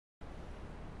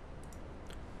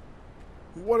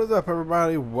What is up,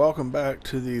 everybody? Welcome back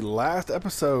to the last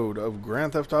episode of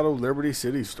Grand Theft Auto Liberty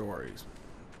City Stories.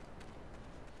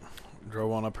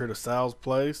 Drove on up here to Sal's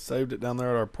place, saved it down there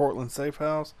at our Portland safe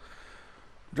house.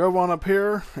 Drove on up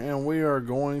here, and we are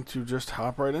going to just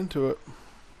hop right into it.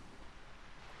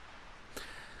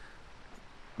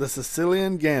 The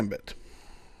Sicilian Gambit.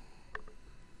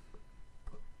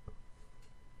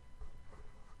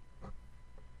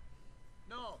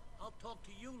 No, I'll talk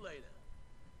to you later.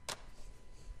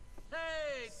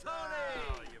 Hey, Tony!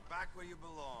 Oh, you're back where you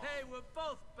belong. Hey, we're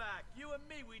both back. You and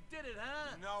me, we did it,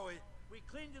 huh? You know it. We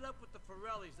cleaned it up with the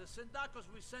Forellis, the Sindacos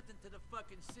we sent into the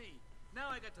fucking sea.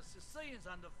 Now I got the Sicilians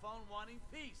on the phone wanting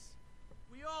peace.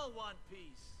 We all want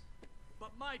peace.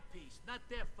 But my peace, not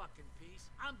their fucking peace.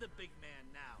 I'm the big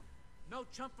man now. No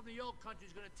chump from the old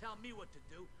country's gonna tell me what to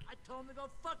do. I told them to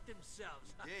go fuck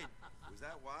themselves. You did. Was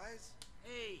that wise?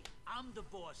 Hey, I'm the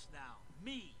boss now.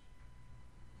 Me.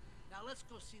 Now let's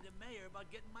go see the mayor about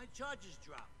getting my charges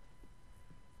dropped.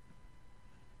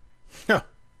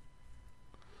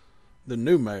 The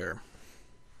new mayor.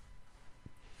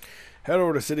 Head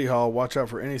over to City Hall. Watch out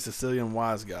for any Sicilian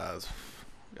wise guys.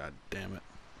 God damn it.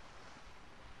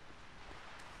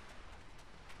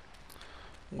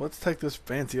 Let's take this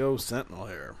fancy old Sentinel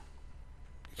here.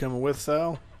 You coming with,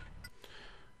 Sal?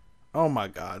 Oh my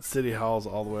god, City Hall's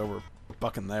all the way over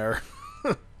fucking there.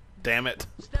 Damn it.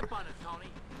 Step on it, Tony.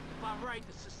 If I'm right,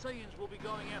 the Sicilians will be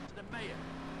going after the mayor.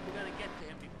 We gotta get to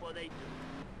him before they do.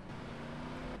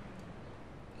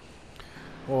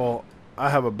 Well, I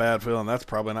have a bad feeling that's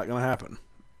probably not going to happen.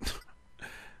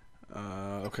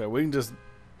 Okay, we can just...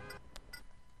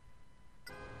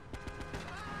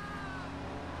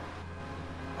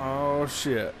 Oh,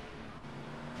 shit.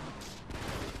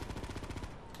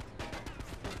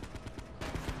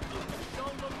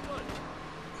 Don't look good.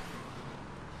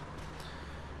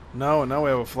 No, now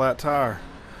we have a flat tire.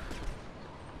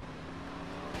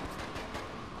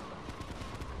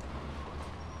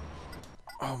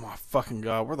 Oh my fucking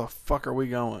god, where the fuck are we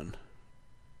going?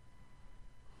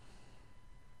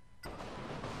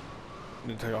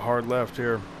 Need to take a hard left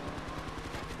here.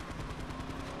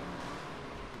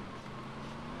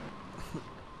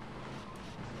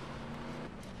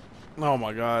 Oh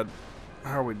my god.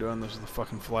 How are we doing this with the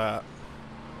fucking flat?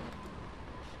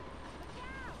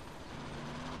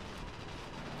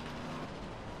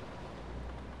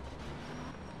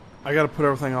 I gotta put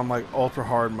everything on like ultra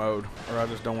hard mode, or I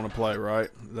just don't want to play, right?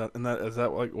 Is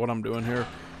that like what I'm doing here?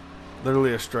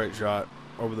 Literally a straight shot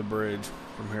over the bridge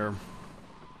from here.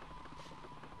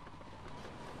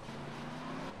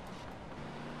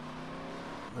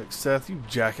 Like, Seth, you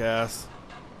jackass.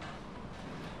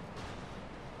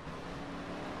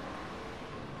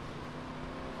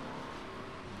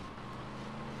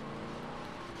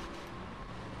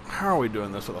 How are we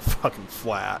doing this with a fucking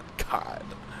flat? God.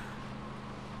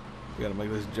 We gotta make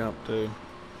this jump too.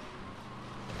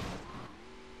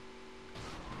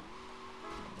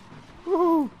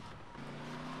 Woohoo!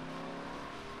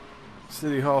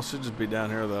 City Hall should just be down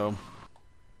here though.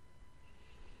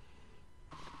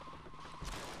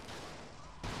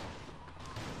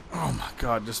 Oh my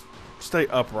god, just stay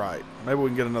upright. Maybe we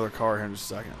can get another car here in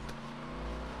just a second.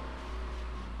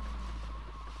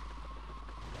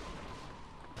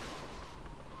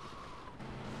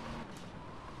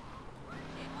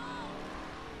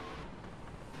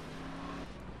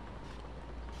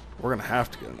 We're gonna have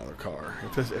to get another car.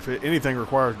 If anything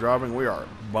requires driving, we are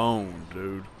boned,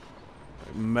 dude.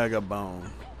 Like, mega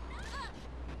bone.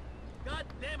 God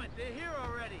damn it, they're here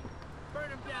already. Burn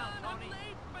them down, Tony.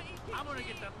 I'm gonna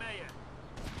get the mayor.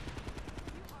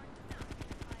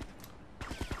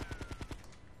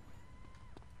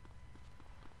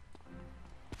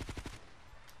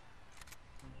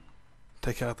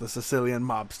 Take out the Sicilian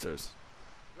mobsters.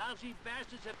 Lousy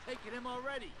bastards have taken him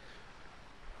already.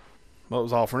 Well, it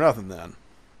was all for nothing then.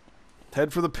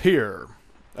 Head for the pier.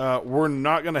 We're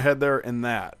not going to head there in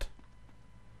that.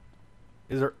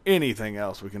 Is there anything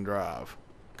else we can drive?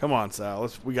 Come on, Sal.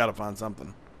 We got to find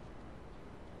something.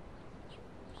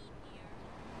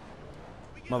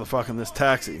 Motherfucking this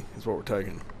taxi is what we're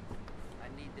taking.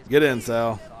 Get in,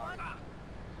 Sal.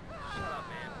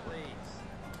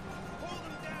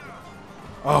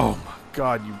 Oh my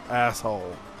god, you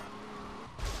asshole.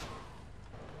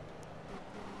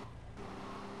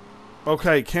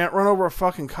 Okay, can't run over a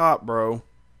fucking cop, bro.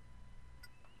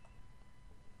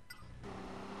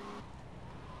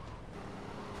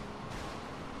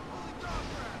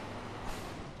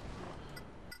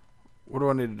 What do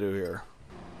I need to do here?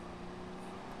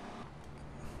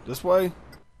 This way? Am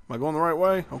I going the right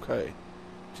way? Okay.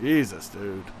 Jesus,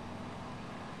 dude.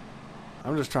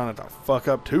 I'm just trying not to fuck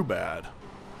up too bad.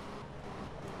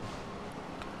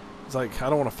 It's like, I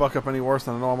don't want to fuck up any worse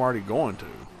than I know I'm already going to.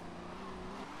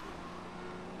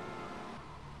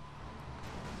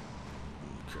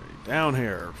 Okay, down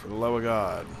here, for the love of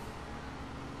God.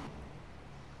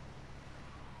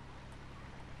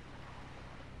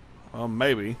 Well,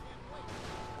 maybe.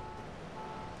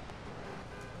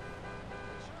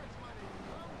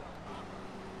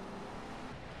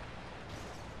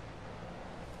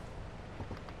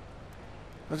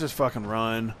 Let's just fucking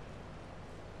run.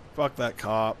 Fuck that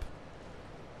cop.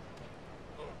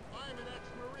 I'm an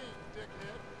ex-Marine,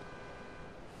 dickhead.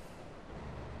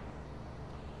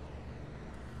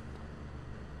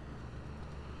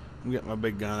 I'm getting my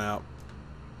big gun out.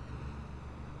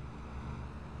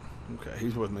 Okay,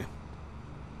 he's with me.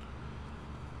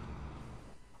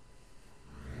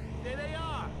 There they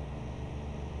are.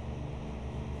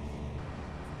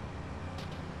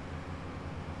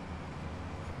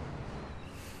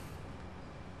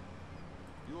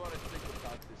 You ought to think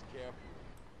about this carefully.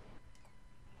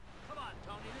 Come on,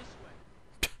 Tony, this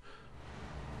way.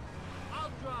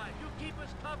 I'll drive. You keep us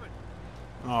covered.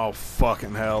 Oh,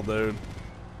 fucking hell, dude.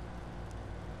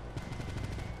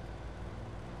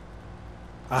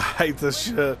 I hate this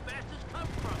shit. Where did the bastards come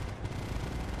from?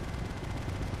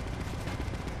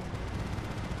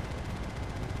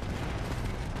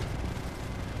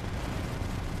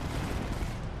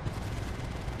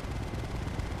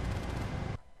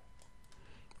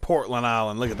 Portland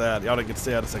Island, look at that. Y'all didn't get to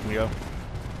see that a second ago.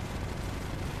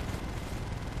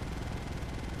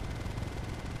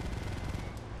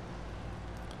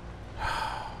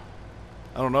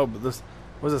 I don't know, but this,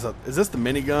 what is this? Is this the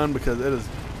minigun? Because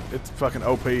it's fucking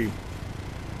OP.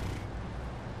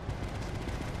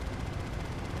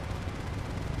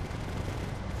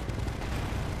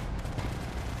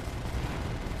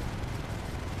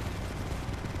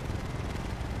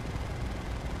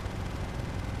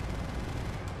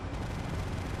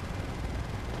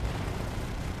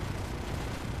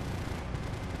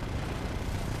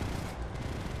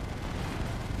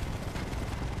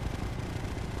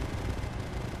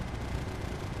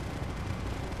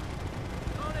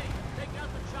 Tony, take out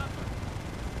the chopper.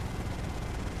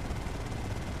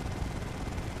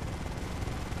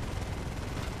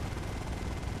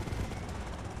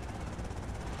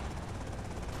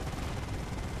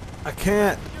 I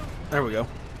can't. There we go.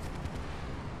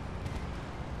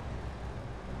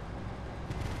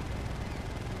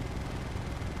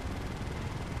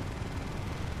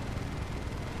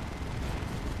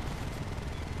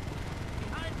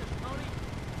 Behind us, Tony.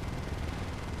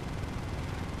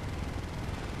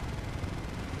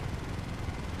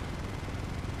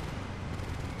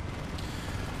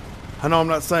 I know I'm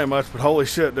not saying much, but holy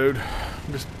shit, dude.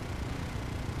 I'm just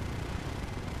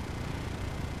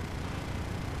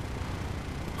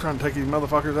trying to take these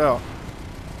motherfuckers out.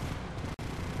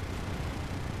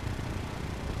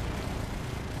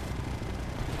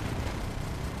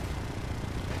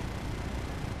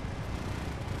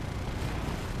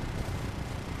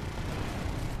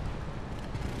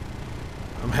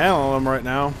 I'm handling them right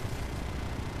now.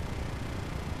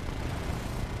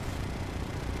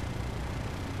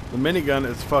 The minigun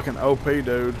is fucking OP,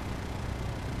 dude.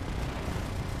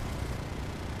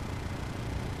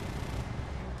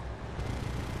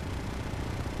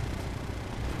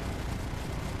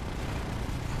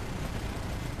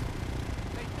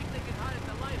 They think they can hide at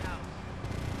the lighthouse.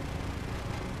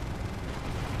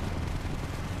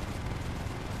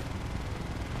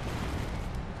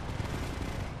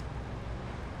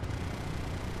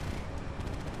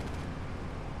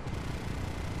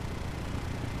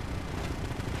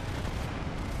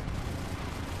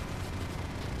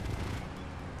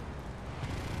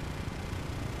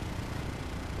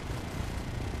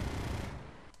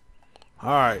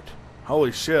 Alright.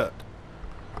 Holy shit.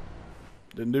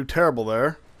 Didn't do terrible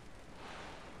there.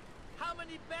 How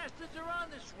many bastards are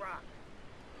on this rock?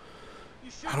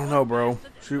 You shoot I don't know, bro.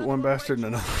 bastard, Shoot another one bastard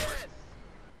and bites another. you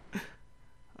in the ass.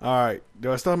 Alright.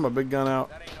 Do I still have my big gun out?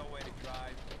 That ain't no way to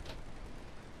drive.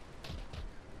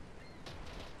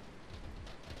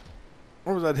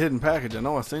 Where was that hidden package? I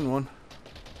know I seen one.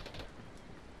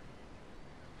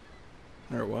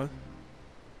 There it was.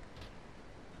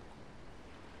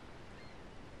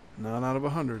 9 out of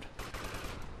 100.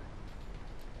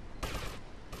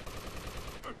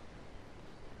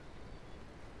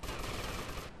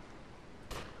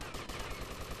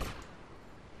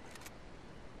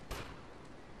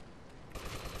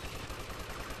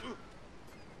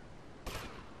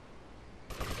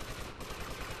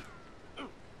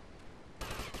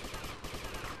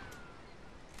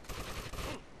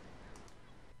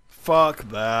 Fuck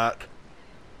that.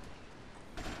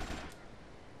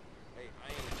 Hey, I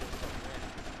ain't just a friend.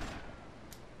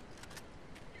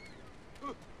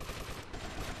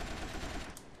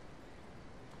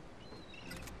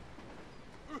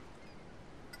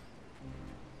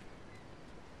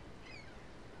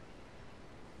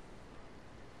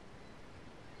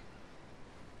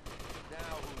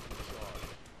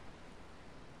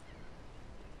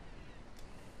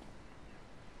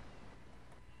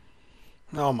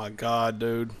 Oh my god,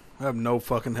 dude. I have no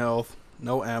fucking health.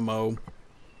 No ammo.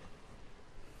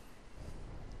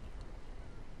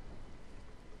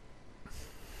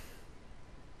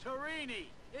 Torini,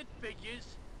 it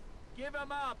figures. Give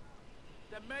him up.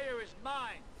 The mayor is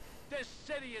mine. This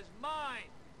city is mine.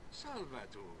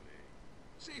 Salvatore,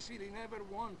 Sicily never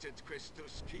wanted questo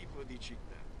schifo di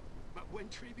città. But when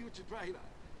tribute drive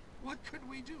out, what could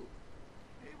we do?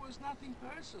 It was nothing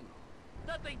personal.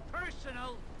 Nothing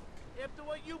personal. After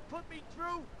what you put me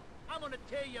through, I'm gonna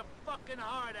tear your fucking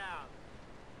heart out.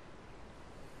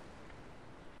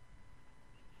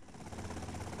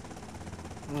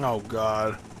 Oh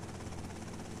god.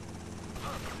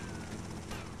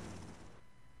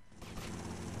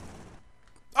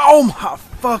 Oh my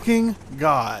fucking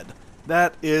god.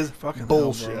 That is fucking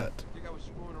bullshit. Think I was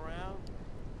screwing around?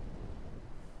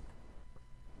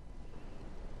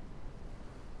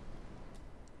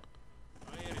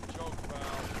 I ain't a joke, pal.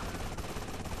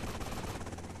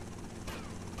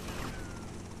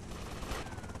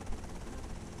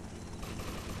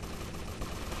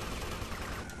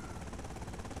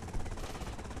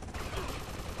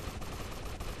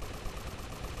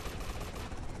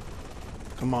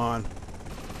 Come on.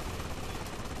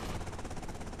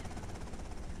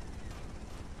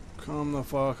 Come the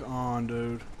fuck on,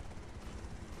 dude.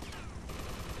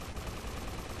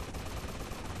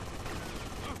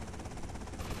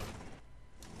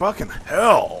 Fucking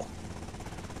hell.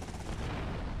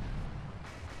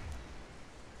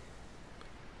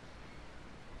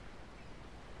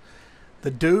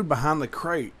 The dude behind the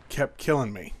crate kept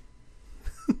killing me.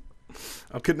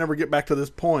 I could never get back to this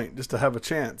point just to have a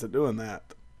chance at doing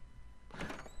that.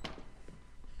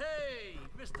 Hey,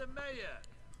 Mr. Mayor.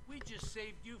 We just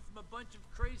saved you from a bunch of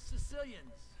crazed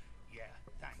Sicilians. Yeah,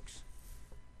 thanks.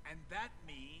 And that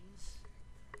means...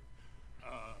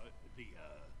 The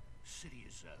city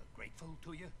is grateful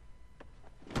to you.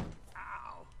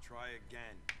 Ow. Try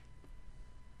again.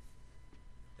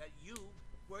 That you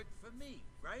work for me,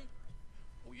 right?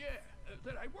 Oh yeah,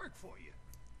 that I work for you.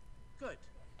 Good.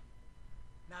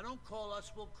 Now don't call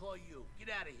us, we'll call you. Get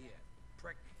out of here,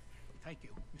 prick. Thank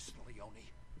you, Mr.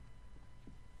 Leone.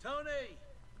 Tony!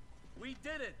 We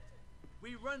did it!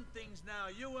 We run things now,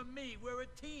 you and me. We're a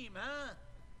team, huh?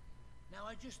 Now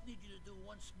I just need you to do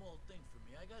one small thing for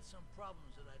me. I got some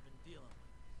problems that I've been dealing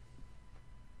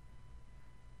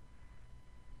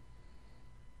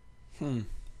with.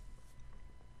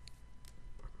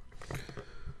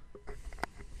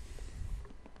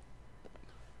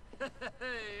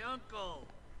 Hey, Uncle.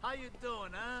 How you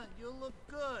doing, huh? You look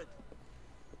good.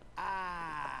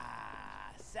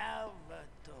 Ah, Salvatore.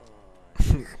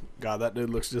 God, that dude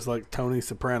looks just like Tony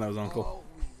Soprano's uncle. All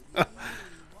we really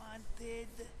wanted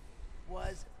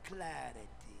was clarity.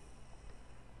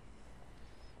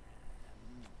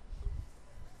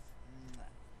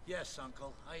 Yes,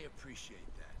 Uncle. I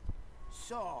appreciate that.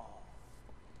 So,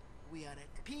 we are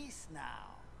at peace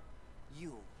now.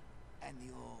 You and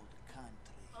the old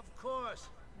country. Of course.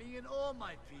 Me and all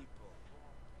my people.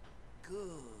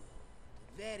 Good.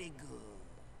 Very good.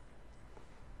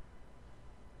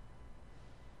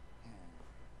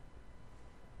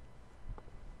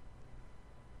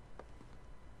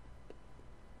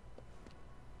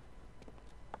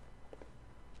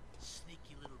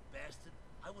 Sneaky little bastard.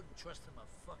 I wouldn't trust him a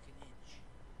fucking inch.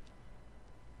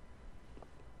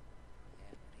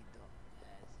 Every dog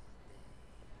has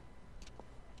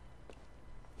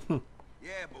his day.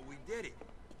 Yeah, but we did it.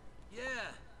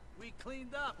 Yeah, we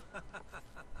cleaned up.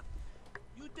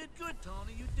 You did good,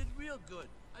 Tony. You did real good.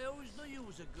 I always knew you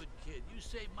was a good kid. You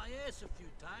saved my ass a few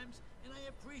times, and I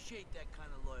appreciate that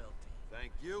kind of loyalty.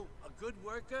 Thank you. A good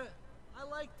worker? I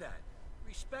like that.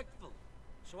 Respectful.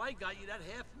 So I got you that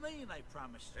 $500,000 I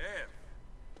promised you. Half.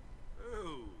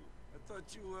 Ooh, I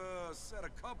thought you, said a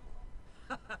couple.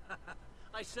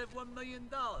 I said $1 million.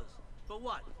 For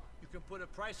what? You can put a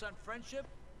price on friendship?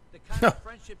 The kind of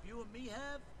friendship you and me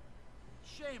have?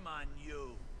 Shame on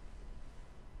you.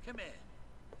 Come here.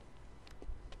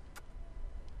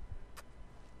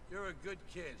 You're a good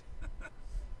kid.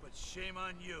 But shame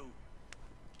on you.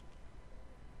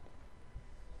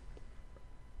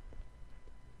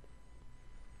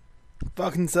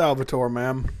 Fucking Salvatore,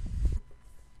 man.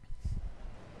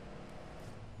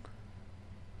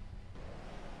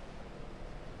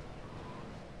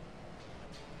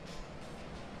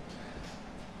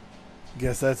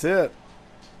 Guess that's it.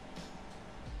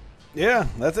 Yeah,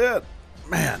 that's it.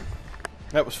 Man,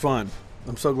 that was fun.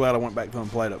 I'm so glad I went back through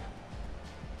and played it.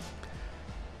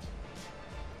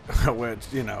 Which,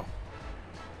 you know,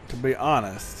 to be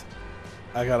honest,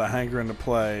 I got a hankering to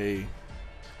play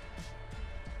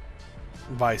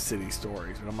Vice City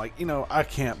Stories. And I'm like, you know, I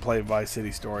can't play Vice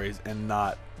City Stories and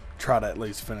not try to at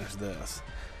least finish this.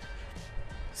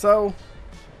 So,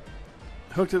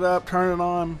 hooked it up, turned it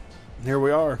on. Here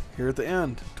we are, here at the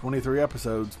end. 23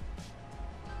 episodes.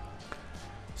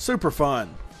 Super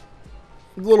fun.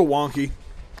 A little wonky.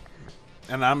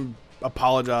 And I'm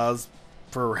apologize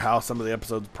for how some of the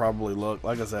episodes probably look.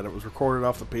 Like I said, it was recorded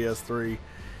off the PS3.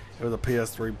 It was a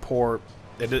PS3 port.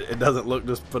 It doesn't look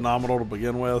just phenomenal to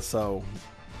begin with, so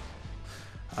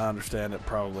I understand it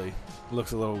probably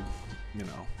looks a little, you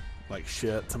know, like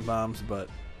shit sometimes, but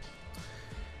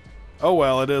oh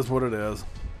well, it is what it is.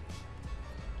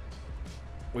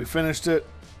 We finished it,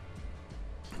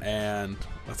 and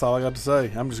that's all I got to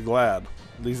say. I'm just glad.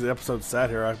 These episodes sat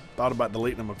here. I thought about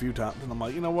deleting them a few times, and I'm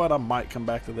like, you know what? I might come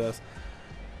back to this.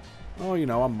 Oh, you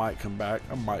know, I might come back.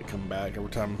 I might come back every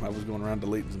time I was going around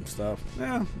deleting some stuff.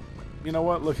 Yeah, you know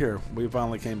what? Look here. We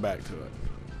finally came back to it.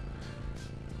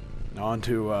 Now on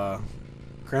to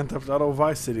Grand Theft Auto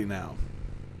Vice City now.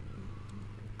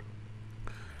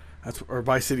 Or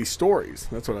Vice City Stories.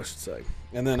 That's what I should say.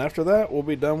 And then after that, we'll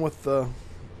be done with the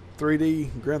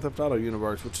 3D Grand Theft Auto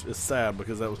universe, which is sad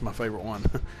because that was my favorite one. I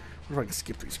wonder if I can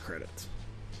skip these credits.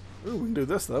 Ooh, we can do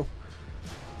this though.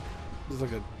 It's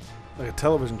like a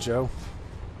television show.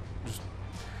 Just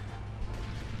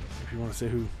if you want to see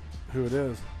who it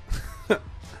is.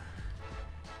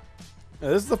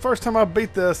 This is the first time I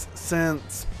beat this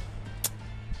since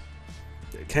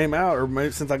it came out, or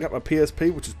maybe since I got my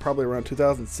PSP, which is probably around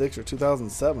 2006 or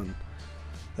 2007.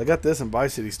 I got this and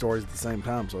Vice City Stories at the same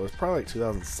time, so it's probably like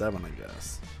 2007, I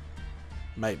guess.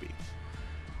 Maybe.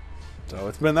 So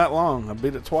it's been that long. I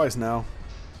beat it twice now.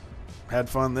 Had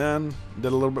fun then.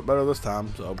 Did a little bit better this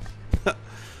time, so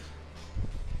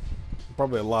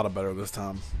probably a lot of better this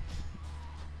time.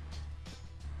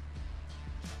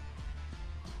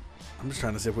 I'm just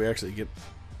trying to see if we actually get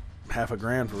half a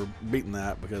grand for beating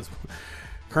that, because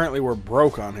currently we're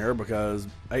broke on here because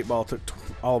 8-Ball took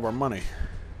all of our money.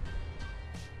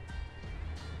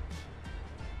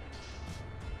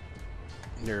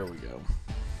 There we go.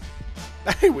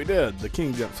 Hey, we did. The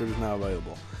King jumpsuit is now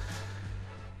available.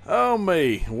 Oh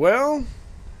me. Well,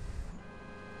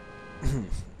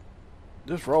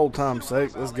 just for old time's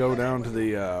sake, let's go down to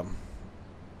the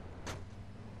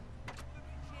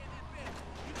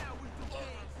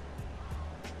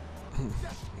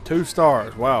 2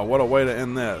 stars. Wow, what a way to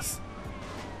end this.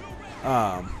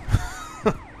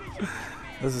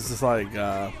 This is just like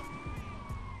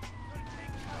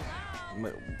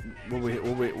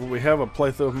will we have a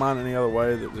playthrough of mine any other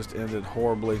way that just ended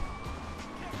horribly?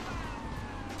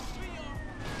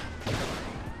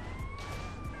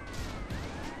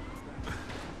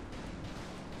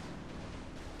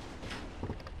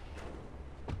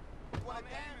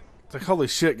 It's like, holy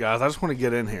shit, guys, I just want to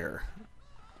get in here.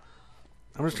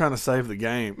 I'm just trying to save the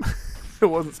game. It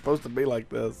wasn't supposed to be like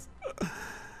this.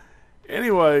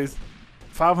 Anyways,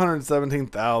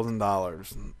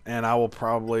 $517,000, and I will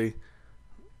probably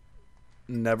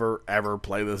never ever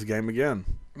play this game again.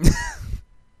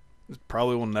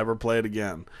 Probably will never play it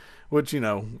again, which, you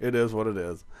know, it is what it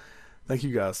is. Thank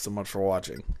you guys so much for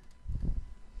watching.